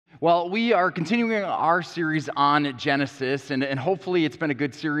Well, we are continuing our series on Genesis, and hopefully it's been a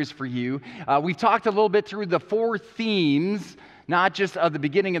good series for you. We've talked a little bit through the four themes, not just of the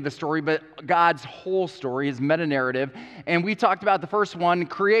beginning of the story, but God's whole story, his meta-narrative. And we talked about the first one,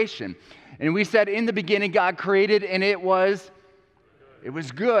 creation. And we said in the beginning, God created, and it was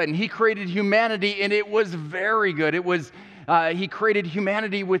good. And he created humanity, and it was very good. He created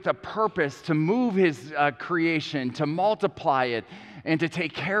humanity with a purpose to move his creation, to multiply it, and to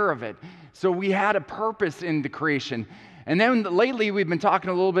take care of it. So we had a purpose in the creation. And then lately we've been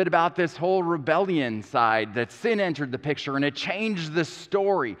talking a little bit about this whole rebellion side, that sin entered the picture and it changed the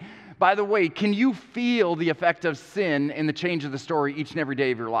story. By the way, can you feel the effect of sin in the change of the story each and every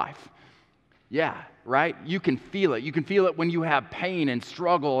day of your life? Yeah, right? You can feel it. You can feel it when you have pain and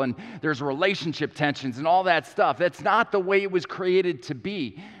struggle and there's relationship tensions and all that stuff. That's not the way it was created to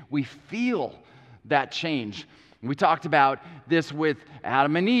be. We feel that change. We talked about this with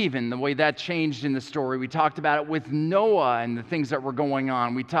Adam and Eve and the way that changed in the story. We talked about it with Noah and the things that were going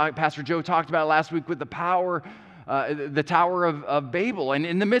on. Pastor Joe talked about it last week with the Tower of Babel. And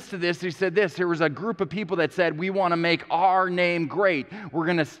in the midst of this, he said this, there was a group of people that said, we want to make our name great. We're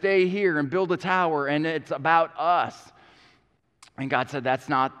going to stay here and build a tower, and it's about us. And God said, that's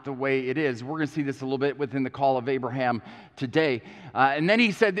not the way it is. We're going to see this a little bit within the call of Abraham today. And then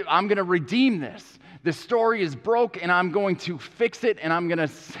he said, I'm going to redeem this. The story is broke, and I'm going to fix it, and I'm going to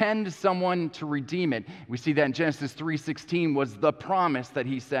send someone to redeem it. We see that in Genesis 3:16 was the promise that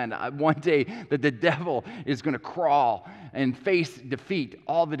he sent. One day that the devil is going to crawl and face defeat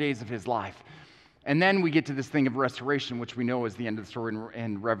all the days of his life. And then we get to this thing of restoration, which we know is the end of the story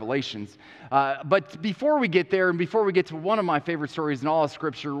in Revelations. But before we get there, and before we get to one of my favorite stories in all of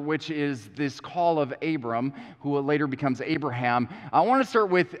Scripture, which is this call of Abram, who later becomes Abraham, I want to start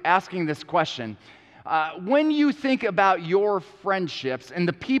with asking this question. When you think about your friendships and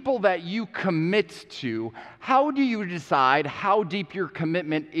the people that you commit to, how do you decide how deep your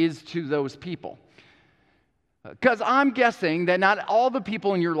commitment is to those people? Because I'm guessing that not all the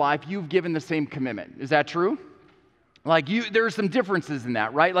people in your life you've given the same commitment. Is that true? There's some differences in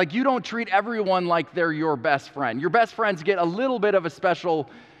that, right? Like you don't treat everyone like they're your best friend. Your best friends get a little bit of a special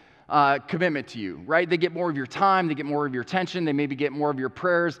commitment to you, right? They get more of your time, they get more of your attention, they maybe get more of your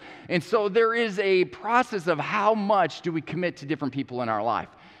prayers. And so there is a process of how much do we commit to different people in our life.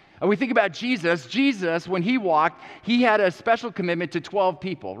 And we think about Jesus. Jesus, when he walked, he had a special commitment to 12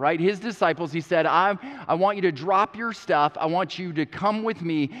 people, right? His disciples, he said, I want you to drop your stuff. I want you to come with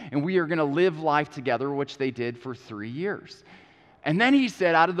me, and we are going to live life together, which they did for 3 years. And then he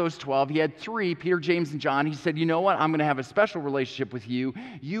said, out of those 12, he had 3, Peter, James, and John. He said, you know what? I'm going to have a special relationship with you.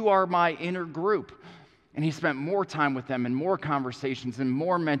 You are my inner group. And he spent more time with them and more conversations and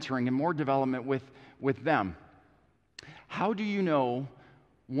more mentoring and more development with them. How do you know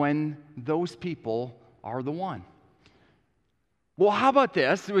when those people are the one? Well, how about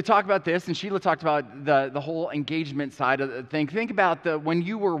this? We talked about this, and Sheila talked about the whole engagement side of the thing. Think about when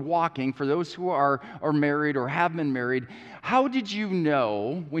you were walking, for those who are married or have been married, how did you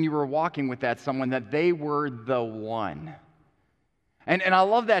know when you were walking with someone that they were the one? And I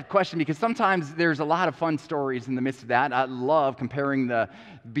love that question because sometimes there's a lot of fun stories in the midst of that. I love comparing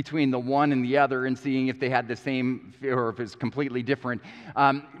between the one and the other and seeing if they had the same or if it's completely different.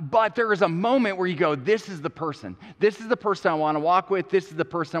 But there is a moment where you go, this is the person. This is the person I want to walk with. This is the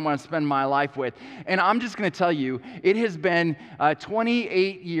person I want to spend my life with. And I'm just going to tell you, it has been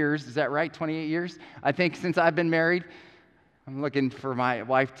 28 years. Is that right? 28 years, I think, since I've been married. I'm looking for my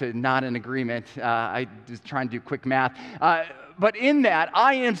wife to nod in agreement. I just trying to do quick math. But in that,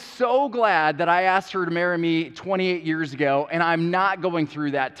 I am so glad that I asked her to marry me 28 years ago, and I'm not going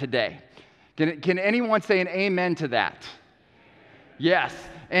through that today. Can anyone say an amen to that? Yes.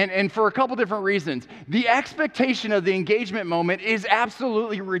 And for a couple different reasons. The expectation of the engagement moment is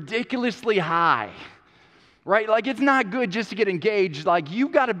absolutely ridiculously high. Right? Like, it's not good just to get engaged. Like,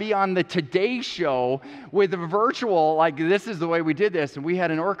 you've got to be on the Today Show with a virtual, like, this is the way we did this. And we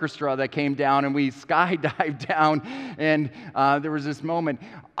had an orchestra that came down, and we skydived down, and there was this moment.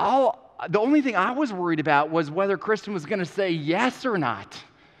 The only thing I was worried about was whether Kristen was going to say yes or not.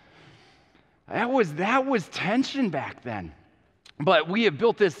 That was tension back then. But we have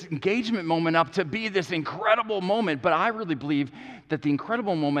built this engagement moment up to be this incredible moment. But I really believe that the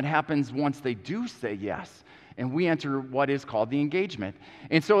incredible moment happens once they do say yes. and we enter what is called the engagement.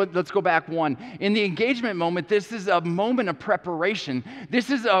 And so let's go back one. In the engagement moment, this is a moment of preparation. This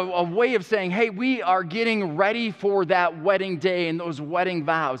is a way of saying, hey, we are getting ready for that wedding day and those wedding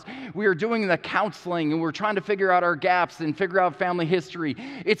vows. We are doing the counseling, and we're trying to figure out our gaps and figure out family history.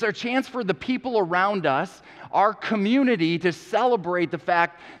 It's our chance for the people around us, our community, to celebrate the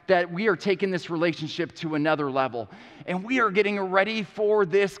fact that we are taking this relationship to another level. And we are getting ready for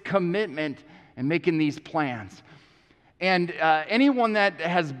this commitment and making these plans. And anyone that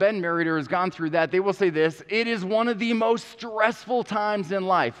has been married or has gone through that, they will say this: it is one of the most stressful times in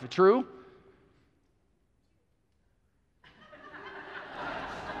life. True?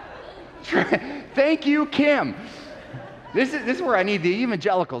 Thank you, Kim. This is where I need the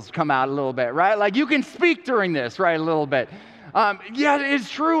evangelicals to come out a little bit, right? Like, you can speak during this, right, a little bit. Yeah, it's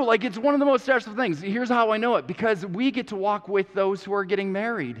true. Like, it's one of the most stressful things. Here's how I know it: because we get to walk with those who are getting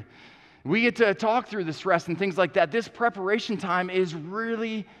married. We get to talk through the stress and things like that. This preparation time is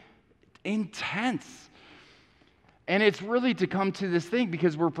really intense. And it's really to come to this thing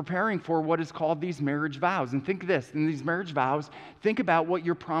because we're preparing for what is called these marriage vows. And think this, in these marriage vows, think about what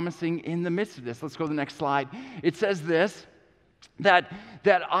you're promising in the midst of this. Let's go to the next slide. It says this, that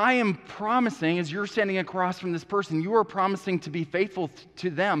I am promising, as you're standing across from this person, you are promising to be faithful to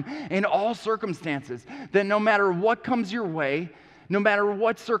them in all circumstances, that no matter what comes your way, no matter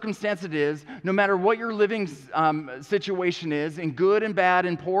what circumstance it is, no matter what your living situation is, in good and bad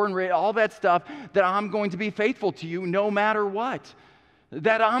and poor and rich, all that stuff, that I'm going to be faithful to you no matter what.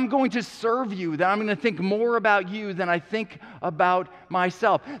 That I'm going to serve you, that I'm going to think more about you than I think about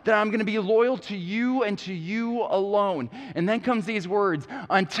myself, that I'm going to be loyal to you and to you alone. And then comes these words,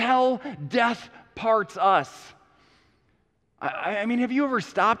 until death parts us. I mean, have you ever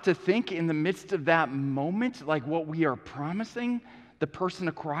stopped to think in the midst of that moment, like what we are promising the person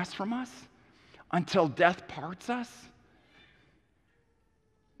across from us? Until death parts us?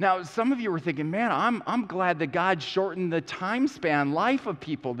 Now, some of you are thinking, man, I'm glad that God shortened the time span life of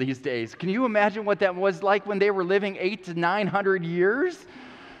people these days. Can you imagine what that was like when they were living 800 to 900 years?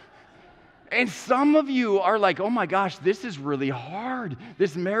 And some of you are like, oh my gosh, this is really hard,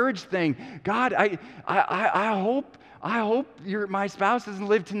 this marriage thing. God, I hope my spouse doesn't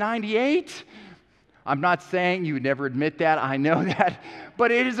live to 98. I'm not saying you would never admit that. I know that.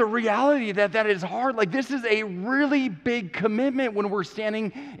 But it is a reality that is hard. Like, this is a really big commitment when we're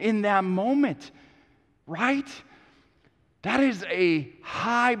standing in that moment, right? That is a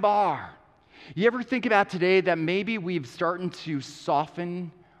high bar. You ever think about today that maybe we've started to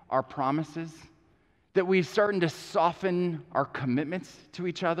soften our promises? That we've started to soften our commitments to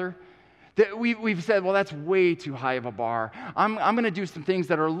each other? That we've said, well, that's way too high of a bar. I'm going to do some things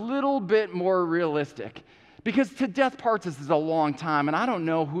that are a little bit more realistic. Because to death parts us is a long time, and I don't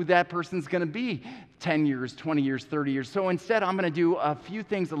know who that person's going to be 10 years, 20 years, 30 years. So instead, I'm going to do a few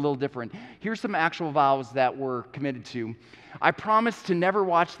things a little different. Here's some actual vows that we're committed to. I promise to never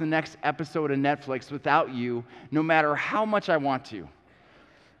watch the next episode of Netflix without you, no matter how much I want to.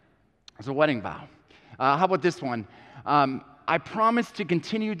 It's a wedding vow. How about this one? I promise to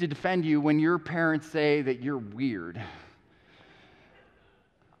continue to defend you when your parents say that you're weird.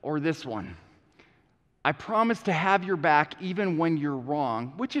 Or this one. I promise to have your back even when you're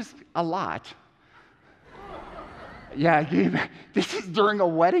wrong, which is a lot. Yeah, this is during a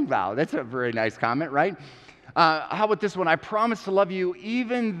wedding vow. That's a very nice comment, right? How about this one? I promise to love you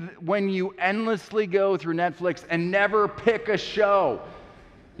even when you endlessly go through Netflix and never pick a show.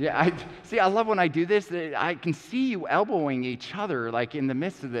 Yeah, I love when I do this. I can see you elbowing each other, like in the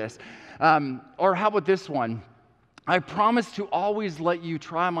midst of this. Or how about this one? I promise to always let you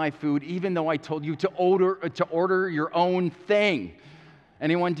try my food, even though I told you to order your own thing.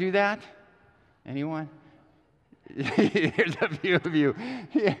 Anyone do that? Anyone? There's a few of you.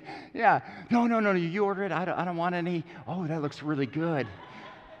 Yeah. No. You order it. I don't want any. Oh, that looks really good.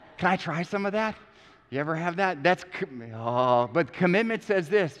 Can I try some of that? You ever have that? But commitment says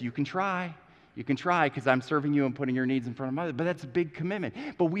this: you can try because I'm serving you and putting your needs in front of others. But that's a big commitment.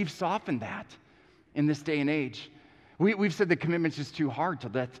 But we've softened that in this day and age. We've said the commitment's just too hard till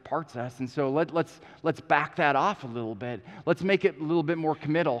death parts us, and so let's back that off a little bit. Let's make it a little bit more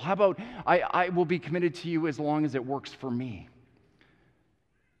committal. How about I will be committed to you as long as it works for me?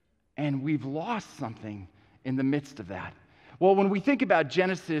 And we've lost something in the midst of that. Well, when we think about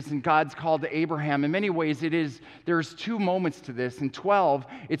Genesis and God's call to Abraham, in many ways there's two moments to this. In 12,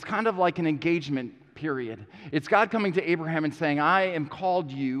 it's kind of like an engagement period. It's God coming to Abraham and saying, I am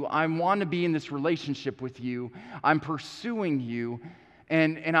called you. I want to be in this relationship with you. I'm pursuing you.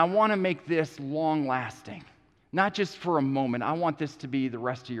 And I want to make this long lasting. Not just for a moment. I want this to be the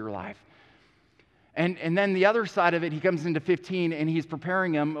rest of your life. And then the other side of it, he comes into 15 and he's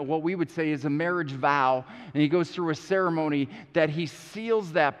preparing him what we would say is a marriage vow. And he goes through a ceremony that he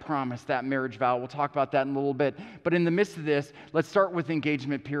seals that promise, that marriage vow. We'll talk about that in a little bit. But in the midst of this, let's start with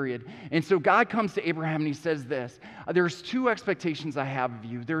engagement period. And so God comes to Abraham and he says this, there's 2 expectations I have of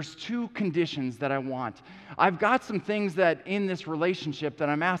you. There's 2 conditions that I want. I've got some things that in this relationship that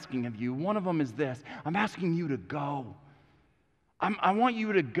I'm asking of you. One of them is this, I'm asking you to go. I want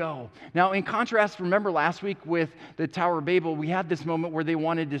you to go. Now, in contrast, remember last week with the Tower of Babel, we had this moment where they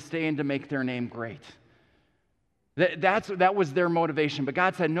wanted to stay and to make their name great. That was their motivation. But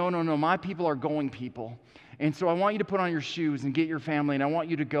God said, no, my people are going people. And so I want you to put on your shoes and get your family, and I want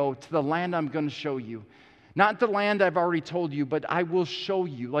you to go to the land I'm going to show you. Not the land I've already told you, but I will show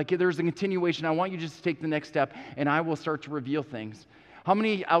you. Like there's a continuation. I want you just to take the next step, and I will start to reveal things. How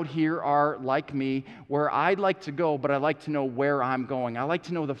many out here are like me, where I'd like to go, but I like to know where I'm going? I like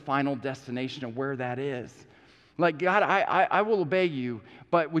to know the final destination of where that is. Like, God, I will obey you,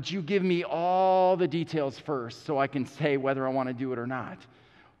 but would you give me all the details first so I can say whether I want to do it or not?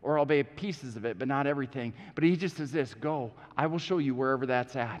 Or I'll obey pieces of it, but not everything. But he just says this, go. I will show you wherever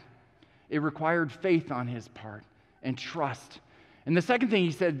that's at. It required faith on his part and trust. And the second thing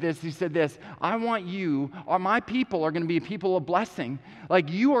he said this, I want you, or my people are going to be a people of blessing. Like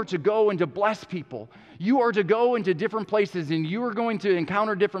you are to go and to bless people. You are to go into different places and you are going to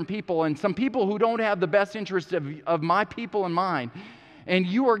encounter different people and some people who don't have the best interest of my people in mind. And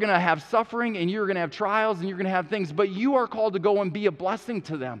you are going to have suffering and you're going to have trials and you're going to have things, but you are called to go and be a blessing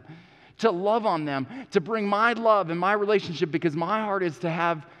to them, to love on them, to bring my love and my relationship, because my heart is to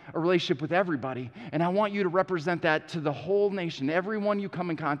have a relationship with everybody. And I want you to represent that to the whole nation, everyone you come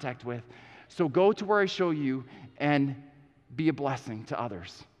in contact with. So go to where I show you and be a blessing to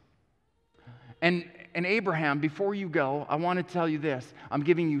others. And Abraham, before you go, I want to tell you this. I'm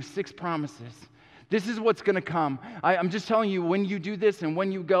giving you 6 promises. This is what's going to come. I'm just telling you, when you do this and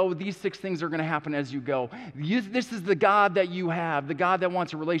when you go, these 6 things are going to happen as you go. This is the God that you have, the God that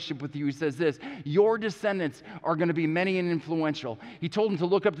wants a relationship with you. He says this, your descendants are going to be many and influential. He told him to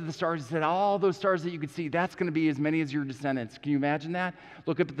look up to the stars. He said, all those stars that you could see, that's going to be as many as your descendants. Can you imagine that?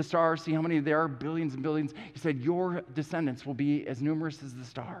 Look up at the stars, see how many there are, billions and billions. He said, your descendants will be as numerous as the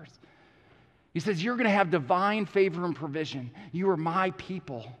stars. He says, you're going to have divine favor and provision. You are my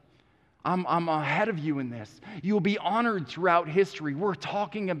people. I'm ahead of you in this. You will be honored throughout history. We're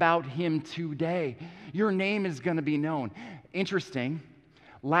talking about him today. Your name is going to be known. Interesting.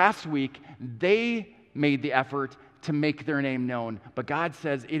 Last week, they made the effort to make their name known. But God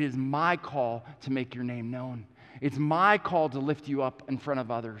says, it is my call to make your name known. It's my call to lift you up in front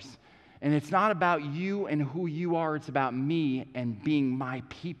of others. And it's not about you and who you are. It's about me and being my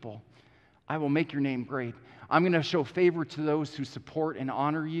people. I will make your name great. I'm going to show favor to those who support and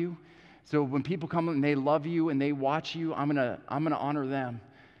honor you. So when people come and they love you and they watch you, I'm gonna honor them.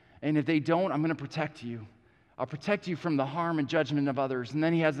 And if they don't, I'm gonna protect you. I'll protect you from the harm and judgment of others. And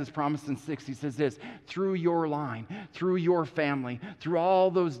then he has this promise in 6. He says this, through your line, through your family, through all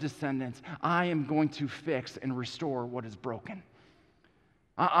those descendants, I am going to fix and restore what is broken.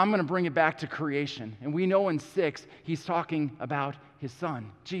 I'm going to bring it back to creation. And we know in 6, he's talking about his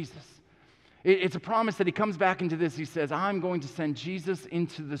son, Jesus. It's a promise that he comes back into this. He says, I'm going to send Jesus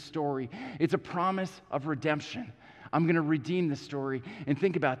into the story. It's a promise of redemption. I'm going to redeem the story. And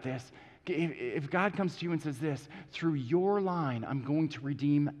think about this. If God comes to you and says this, through your line, I'm going to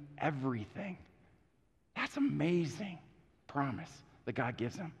redeem everything. That's amazing promise that God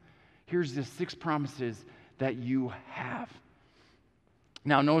gives him. Here's the 6 promises that you have.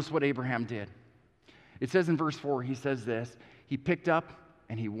 Now, notice what Abraham did. It says in verse 4, he says this, he picked up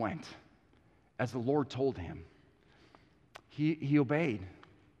and he went, as the Lord told him. He obeyed.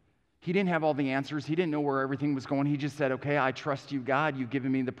 He didn't have all the answers. He didn't know where everything was going. He just said, okay, I trust you, God. You've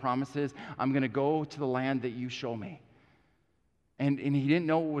given me the promises. I'm going to go to the land that you show me. And he didn't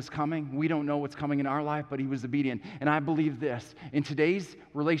know what was coming. We don't know what's coming in our life, but he was obedient. And I believe this. In today's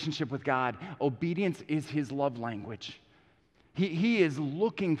relationship with God, obedience is his love language. He is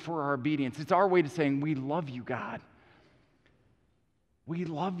looking for our obedience. It's our way to saying, we love you, God. We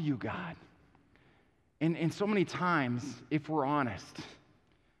love you, God. And so many times, if we're honest,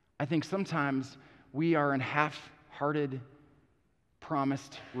 I think sometimes we are in half-hearted,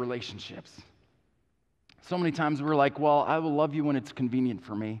 promised relationships. So many times we're like, well, I will love you when it's convenient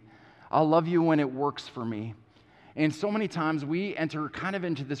for me. I'll love you when it works for me. And so many times we enter kind of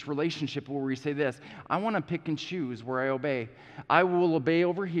into this relationship where we say this, I want to pick and choose where I obey. I will obey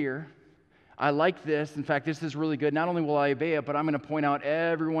over here. I like this. In fact, this is really good. Not only will I obey it, but I'm going to point out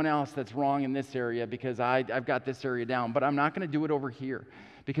everyone else that's wrong in this area because I've got this area down. But I'm not going to do it over here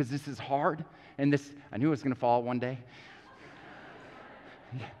because this is hard. And I knew it was going to fall one day.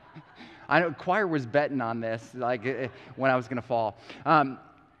 I know choir was betting on this, when I was going to fall. I'm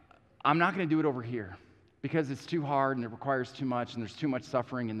not going to do it over here because it's too hard and it requires too much and there's too much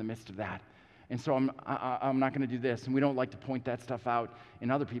suffering in the midst of that. And so I'm not going to do this. And we don't like to point that stuff out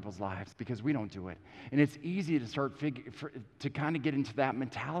in other people's lives because we don't do it. And it's easy to kind of get into that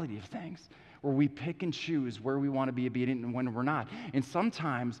mentality of things where we pick and choose where we want to be obedient and when we're not. And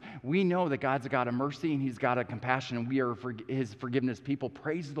sometimes we know that God's a God of mercy and he's got a compassion and we are his forgiveness people.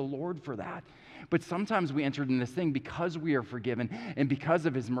 Praise the Lord for that. But sometimes we enter in this thing because we are forgiven and because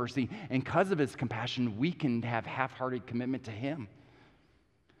of his mercy and because of his compassion, we can have half-hearted commitment to him.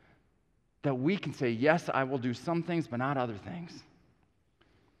 That we can say, yes, I will do some things, but not other things.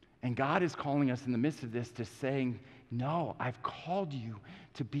 And God is calling us in the midst of this to saying, no, I've called you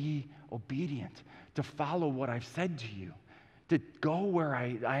to be obedient, to follow what I've said to you, to go where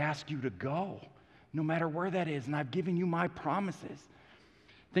I ask you to go, no matter where that is, and I've given you my promises.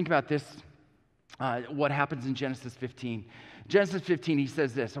 Think about this, what happens in Genesis 15. Genesis 15, he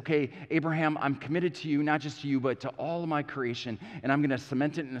says this, okay, Abraham, I'm committed to you, not just to you, but to all of my creation, and I'm going to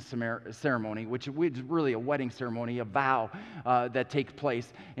cement it in a ceremony, which is really a wedding ceremony, a vow that takes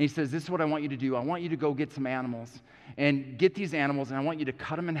place. And he says, this is what I want you to do. I want you to go get some animals, and get these animals, and I want you to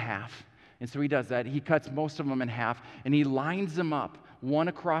cut them in half. And so he does that. He cuts most of them in half, and he lines them up, one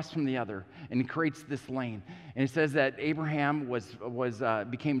across from the other, and he creates this lane. And it says that Abraham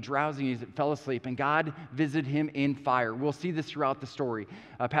became drowsy, he fell asleep, and God visited him in fire. We'll see this throughout the story.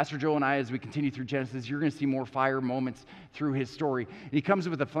 Pastor Joe and I, as we continue through Genesis, you're going to see more fire moments through his story. And he comes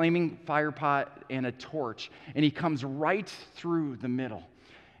with a flaming fire pot and a torch, and he comes right through the middle.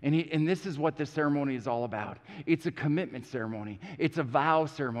 And this is what this ceremony is all about. It's a commitment ceremony. It's a vow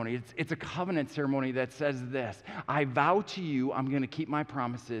ceremony. It's a covenant ceremony that says this: I vow to you I'm going to keep my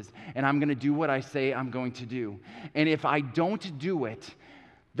promises, and I'm going to do what I say I'm going to do. And if I don't do it,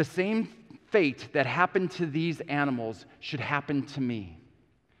 the same fate that happened to these animals should happen to me.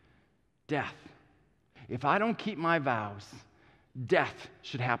 Death. If I don't keep my vows, death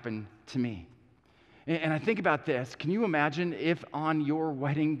should happen to me. And I think about this. Can you imagine if on your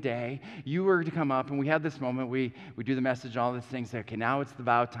wedding day you were to come up and we had this moment, we do the message, all these things, say, okay, now it's the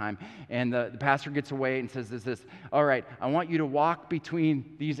vow time. And the pastor gets away and says this, all right, I want you to walk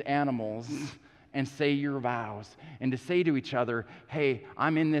between these animals and say your vows and to say to each other, hey,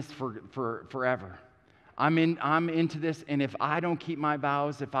 I'm in this for forever. I'm into this, and if I don't keep my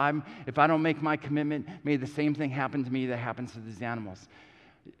vows, if I don't make my commitment, may the same thing happen to me that happens to these animals.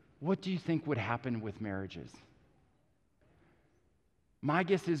 What do you think would happen with marriages? My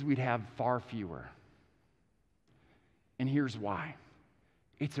guess is we'd have far fewer. And here's why.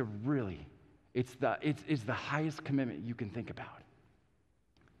 It's the highest commitment you can think about.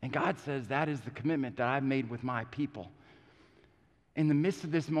 And God says that is the commitment that I've made with my people. In the midst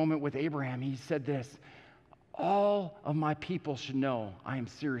of this moment with Abraham, he said this: all of my people should know I am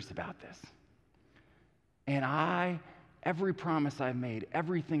serious about this. And every promise I've made,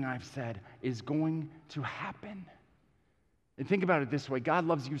 everything I've said is going to happen. And think about it this way: God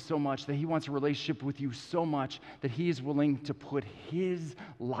loves you so much that he wants a relationship with you so much that he is willing to put his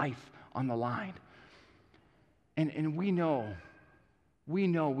life on the line. And we know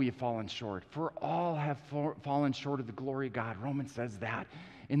we have fallen short. For all have fallen short of the glory of God. Romans says that.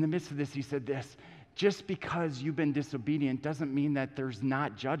 In the midst of this, he said this: just because you've been disobedient doesn't mean that there's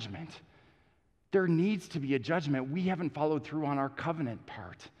not judgment. There needs to be a judgment. We haven't followed through on our covenant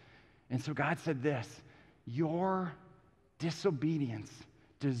part. And so God said this: your disobedience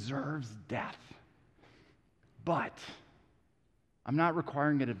deserves death. But I'm not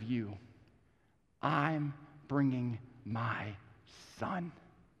requiring it of you. I'm bringing my son.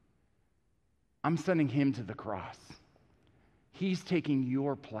 I'm sending him to the cross. He's taking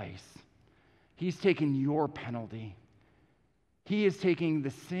your place. He's taking your penalty. He is taking the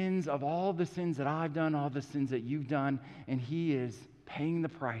sins of all the sins that I've done, all the sins that you've done, and he is paying the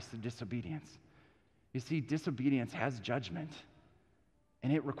price of disobedience. You see, disobedience has judgment,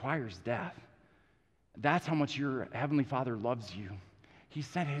 and it requires death. That's how much your Heavenly Father loves you. He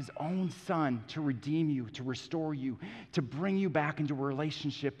sent his own son to redeem you, to restore you, to bring you back into a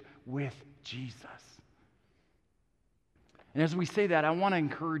relationship with Jesus. And as we say that, I want to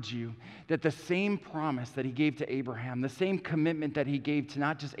encourage you that the same promise that he gave to Abraham, the same commitment that he gave to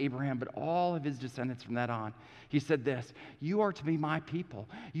not just Abraham, but all of his descendants from that on, he said this: you are to be my people.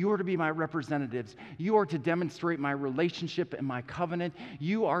 You are to be my representatives. You are to demonstrate my relationship and my covenant.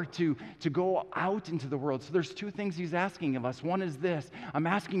 You are to go out into the world. So there's two things he's asking of us. One is this: I'm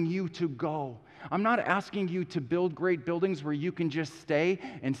asking you to go. I'm not asking you to build great buildings where you can just stay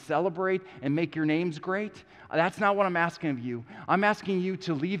and celebrate and make your names great. That's not what I'm asking of you. I'm asking you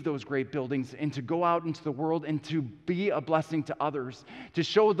to leave those great buildings and to go out into the world and to be a blessing to others, to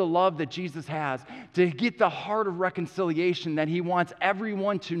show the love that Jesus has, to get the heart of reconciliation that he wants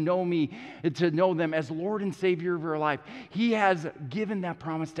everyone to know me, to know them as Lord and Savior of your life. He has given that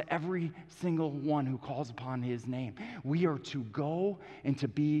promise to every single one who calls upon his name. We are to go and to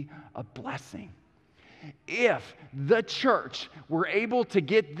be a blessing. If the church were able to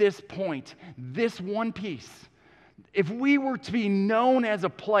get this point, this one piece, if we were to be known as a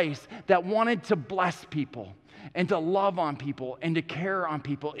place that wanted to bless people and to love on people and to care on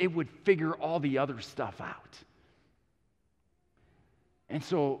people, it would figure all the other stuff out. And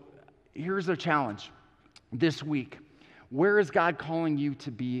so here's a challenge this week. Where is God calling you to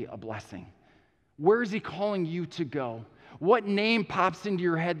be a blessing? Where is he calling you to go? What name pops into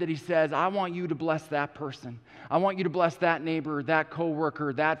your head that he says, I want you to bless that person. I want you to bless that neighbor, that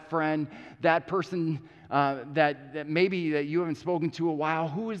coworker, that friend, that person that maybe that you haven't spoken to a while.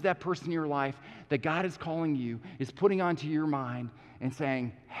 Who is that person in your life that God is calling you, is putting onto your mind and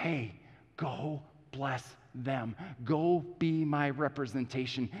saying, hey, go bless them. Go be my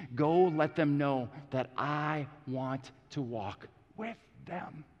representation. Go let them know that I want to walk with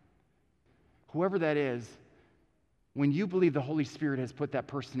them. Whoever that is, when you believe the Holy Spirit has put that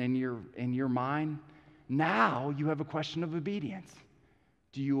person in your mind, now you have a question of obedience.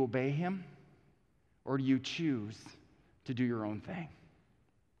 Do you obey him, or do you choose to do your own thing?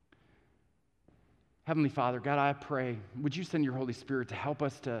 Heavenly Father, God, I pray, would you send your Holy Spirit to help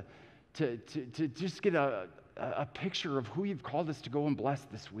us to just get a picture of who you've called us to go and bless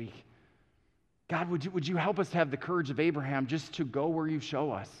this week. God, would you help us to have the courage of Abraham just to go where you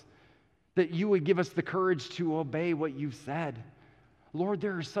show us? That you would give us the courage to obey what you've said. Lord,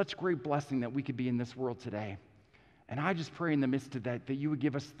 there is such great blessing that we could be in this world today. And I just pray in the midst of that you would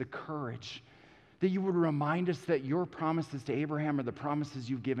give us the courage, that you would remind us that your promises to Abraham are the promises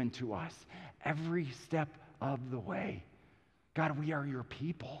you've given to us every step of the way. God, we are your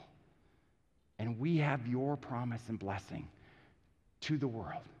people, and we have your promise and blessing to the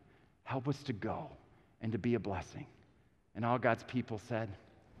world. Help us to go and to be a blessing. And all God's people said,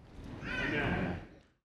 Amen.